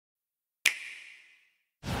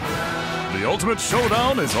The Ultimate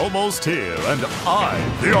Showdown is almost here, and I,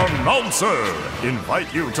 the announcer,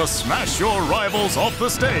 invite you to smash your rivals off the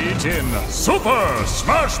stage in Super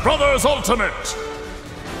Smash Bros. Ultimate!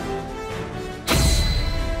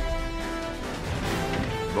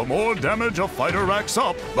 The more damage a fighter racks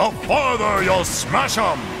up, the farther you'll smash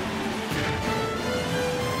them!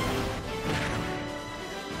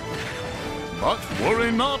 But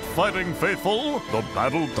worry not, Fighting Faithful. The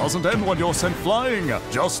battle doesn't end when you're sent flying.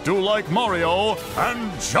 Just do like Mario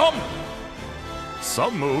and jump!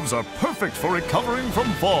 Some moves are perfect for recovering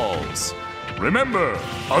from falls. Remember,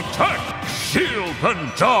 attack, shield,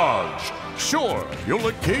 and dodge! Sure, you'll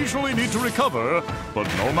occasionally need to recover, but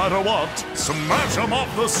no matter what, smash them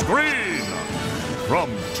off the screen!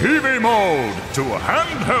 From TV mode to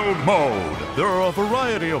handheld mode, there are a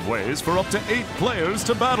variety of ways for up to 8 players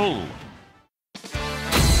to battle.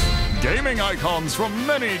 Gaming icons from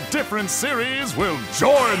many different series will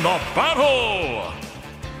join the battle!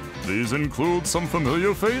 These include some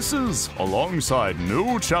familiar faces, alongside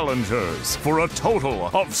new challengers, for a total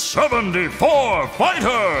of 74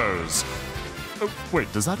 fighters!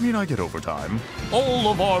 Wait, does that mean I get overtime? All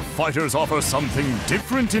of our fighters offer something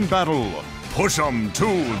different in battle. Push them to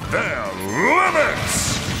their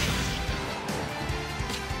limits!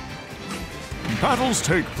 Battles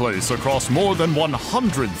take place across more than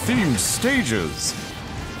 100 themed stages.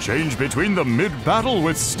 Change between them mid-battle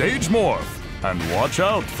with Stage Morph, and watch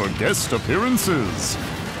out for guest appearances.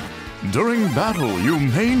 During battle, you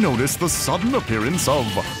may notice the sudden appearance of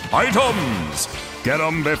items. Get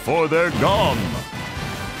them before they're gone.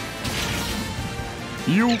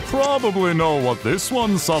 You probably know what this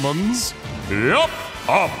one summons. Yup,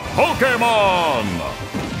 a Pokémon!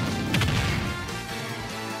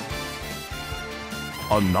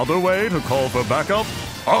 Another way to call for backup?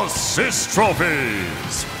 Assist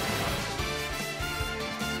trophies!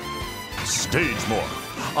 Stage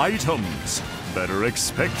Morph. Items. Better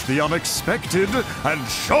expect the unexpected and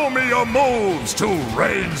show me your moves to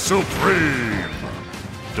reign supreme!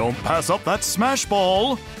 Don't pass up that Smash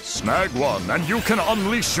Ball! Snag one and you can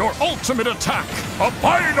unleash your ultimate attack! A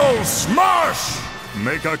final smash!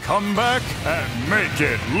 Make a comeback and make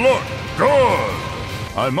it look good!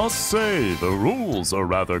 I must say, the rules are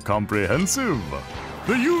rather comprehensive.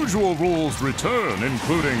 The usual rules return,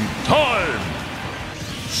 including time,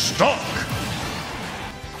 stock,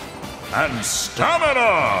 and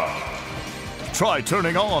stamina! Try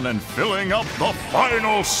turning on and filling up the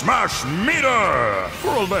Final Smash meter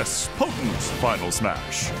for a less potent Final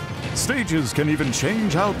Smash. Stages can even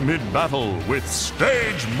change out mid-battle with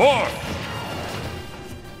Stage Morph!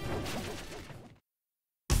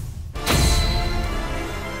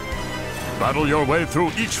 Battle your way through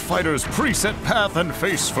each fighter's preset path and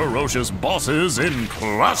face ferocious bosses in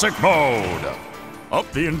Classic Mode!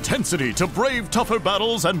 Up the intensity to brave tougher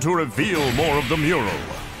battles and to reveal more of the mural.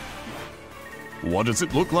 What does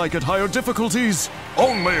it look like at higher difficulties?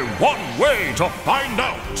 Only one way to find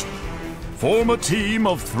out! Form a team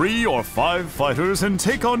of 3 or 5 fighters and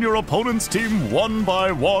take on your opponent's team one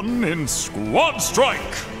by one in Squad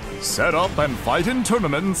Strike! Set up and fight in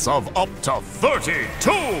tournaments of up to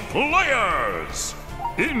 32 players!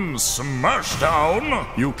 In Smashdown,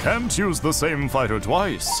 you can't use the same fighter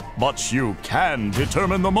twice, but you can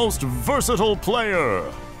determine the most versatile player.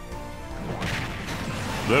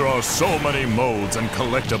 There are so many modes and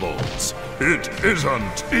collectibles. It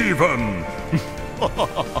isn't even.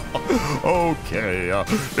 Okay,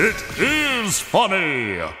 it is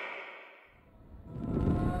funny!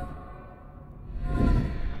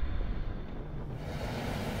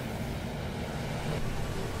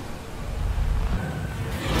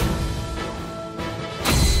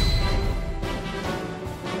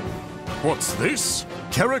 What's this?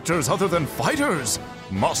 Characters other than fighters?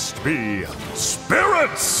 Must be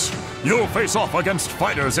spirits! You'll face off against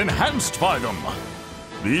fighters enhanced by them.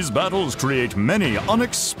 These battles create many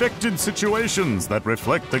unexpected situations that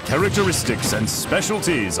reflect the characteristics and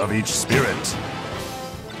specialties of each spirit.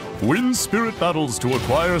 Win spirit battles to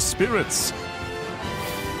acquire spirits.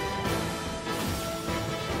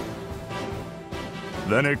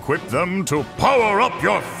 Then equip them to power up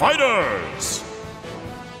your fighters!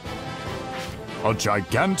 A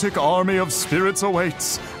gigantic army of spirits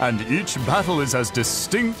awaits, and each battle is as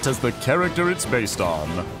distinct as the character it's based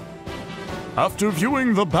on. After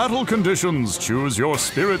viewing the battle conditions, choose your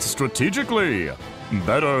spirits strategically.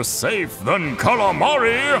 Better safe than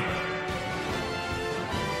calamari!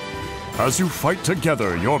 As you fight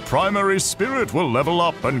together, your primary spirit will level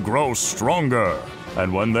up and grow stronger.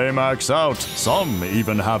 And when they max out, some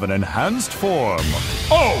even have an enhanced form.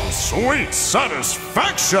 Oh, sweet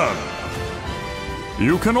satisfaction!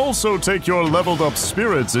 You can also take your leveled up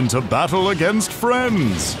spirits into battle against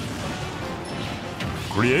friends.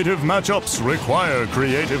 Creative matchups require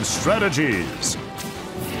creative strategies.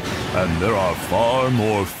 And there are far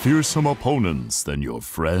more fearsome opponents than your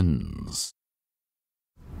friends.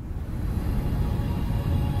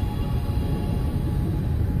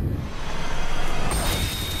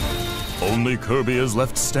 Only Kirby is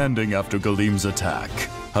left standing after Galeem's attack.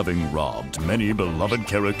 Having robbed many beloved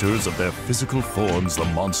characters of their physical forms, the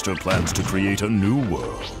monster plans to create a new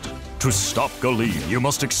world. To stop Galeem, you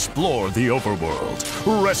must explore the overworld,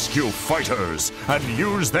 rescue fighters, and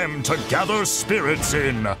use them to gather spirits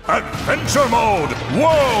in Adventure Mode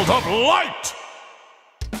World of Light!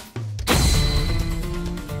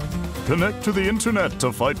 Connect to the internet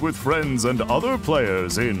to fight with friends and other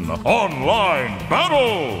players in online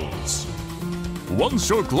battles! Once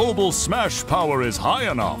your global Smash power is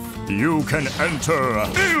high enough, you can enter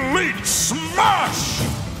Elite Smash!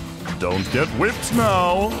 Don't get whipped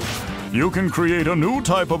now. You can create a new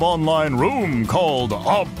type of online room called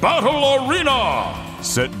a Battle Arena!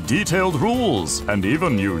 Set detailed rules and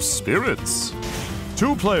even use spirits.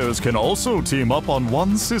 2 players can also team up on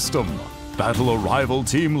one system. Battle a rival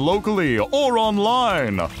team locally or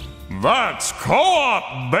online. That's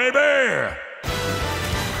co-op, baby!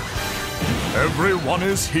 Everyone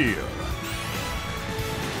is here.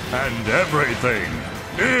 And everything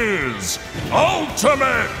is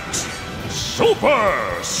ultimate!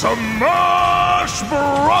 Super Smash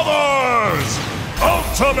Brothers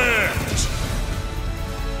Ultimate!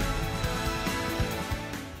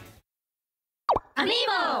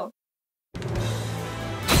 Amiibo!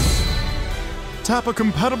 Tap a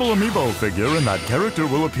compatible Amiibo figure and that character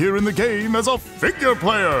will appear in the game as a figure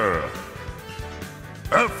player.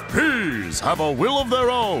 FPs have a will of their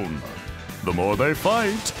own. The more they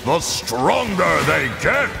fight, the stronger they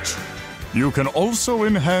get. You can also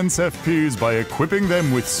enhance FPs by equipping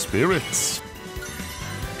them with spirits.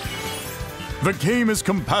 The game is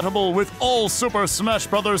compatible with all Super Smash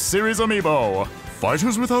Bros. Series Amiibo.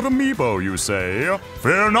 Fighters without Amiibo, you say?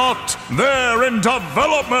 Fear not, they're in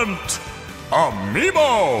development!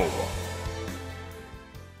 Amiibo!